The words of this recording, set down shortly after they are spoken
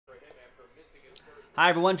Hi,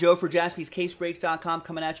 everyone. Joe for JaspysCaseBreaks.com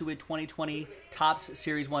coming at you with 2020 Topps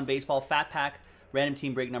Series 1 Baseball Fat Pack Random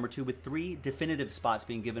Team Break number 2 with 3 definitive spots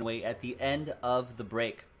being given away at the end of the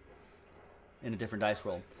break in a different dice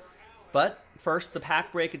roll. But first, the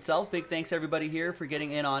pack break itself. Big thanks to everybody here for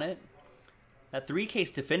getting in on it. That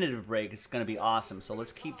 3-case definitive break is going to be awesome, so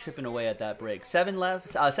let's keep chipping away at that break. 7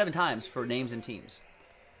 times for names and teams.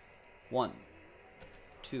 1,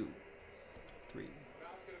 2, 3, 4,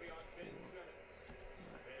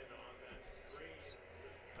 6,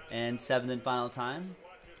 and 7th and final time.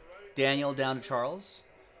 Daniel down to Charles.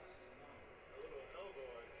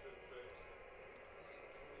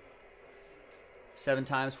 Seven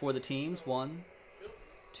times for the teams. 1,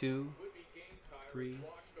 2, 3,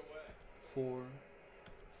 4,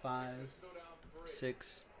 5,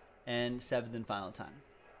 6, and 7th and final time.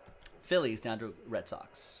 Phillies down to Red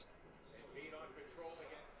Sox.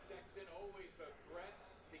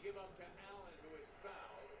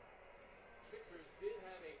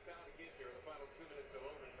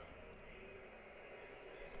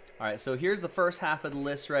 All right, so here's the first half of the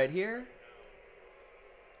list right here.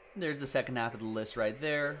 There's the second half of the list right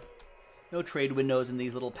there. No trade windows in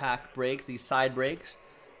these little pack breaks, these side breaks,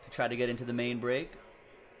 to try to get into the main break.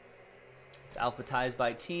 It's alphabetized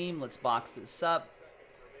by team. Let's box this up.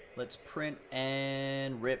 Let's print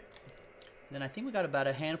and rip. Then I think we got about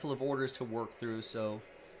a handful of orders to work through, so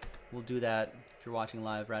we'll do that if you're watching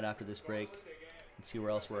live right after this break and see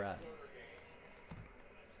where else we're at.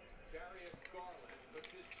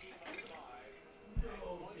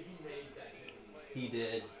 He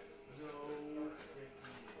did.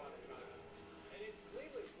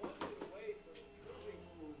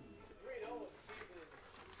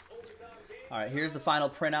 All right, here's the final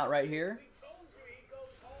printout right here.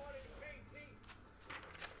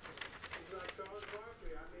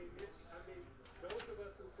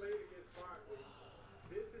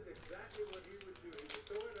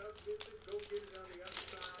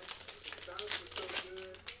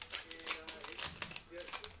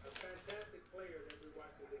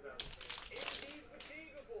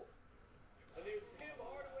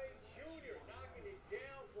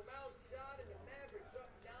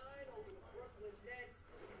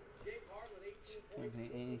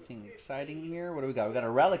 Anything exciting here? What do we got? We got a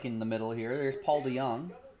relic in the middle here. There's Paul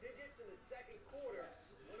DeYoung.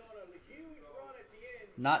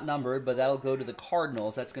 Not numbered, but that'll go to the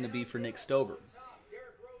Cardinals. That's going to be for Nick Stover.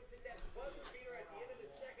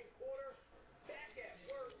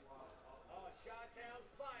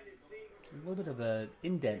 A little bit of an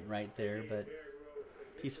indent right there, but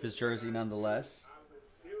piece of his jersey nonetheless.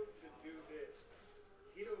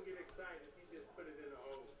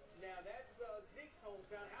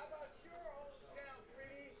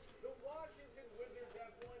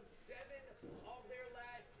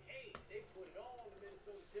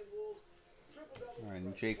 All right,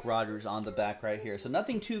 and Jake Rogers on the back right here. So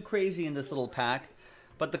nothing too crazy in this little pack.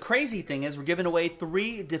 But the crazy thing is we're giving away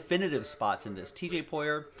 3 definitive spots in this. TJ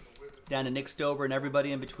Poyer down to Nick Stover and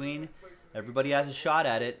everybody in between. Everybody has a shot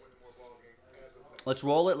at it. Let's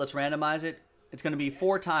roll it. Let's randomize it. It's going to be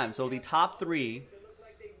 4 times. So it'll be top 3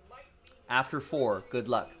 after 4. Good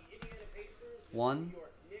luck. 1,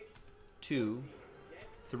 2,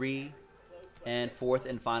 3, and 4th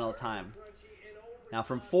and final time. Now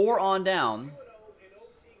from 4 on down,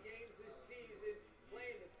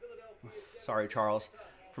 sorry Charles,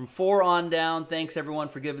 from 4 on down, thanks everyone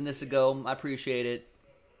for giving this a go. I appreciate it.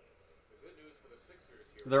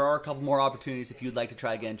 There are a couple more opportunities if you'd like to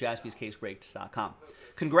try again, JaspysCaseBreaks.com.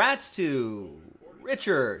 Congrats to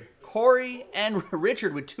Richard, Corey, and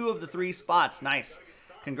Richard with 2 of the 3 spots. Nice.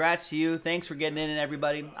 Congrats to you. Thanks for getting in,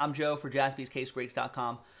 everybody. I'm Joe for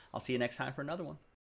JaspysCaseBreaks.com. I'll see you next time for another one.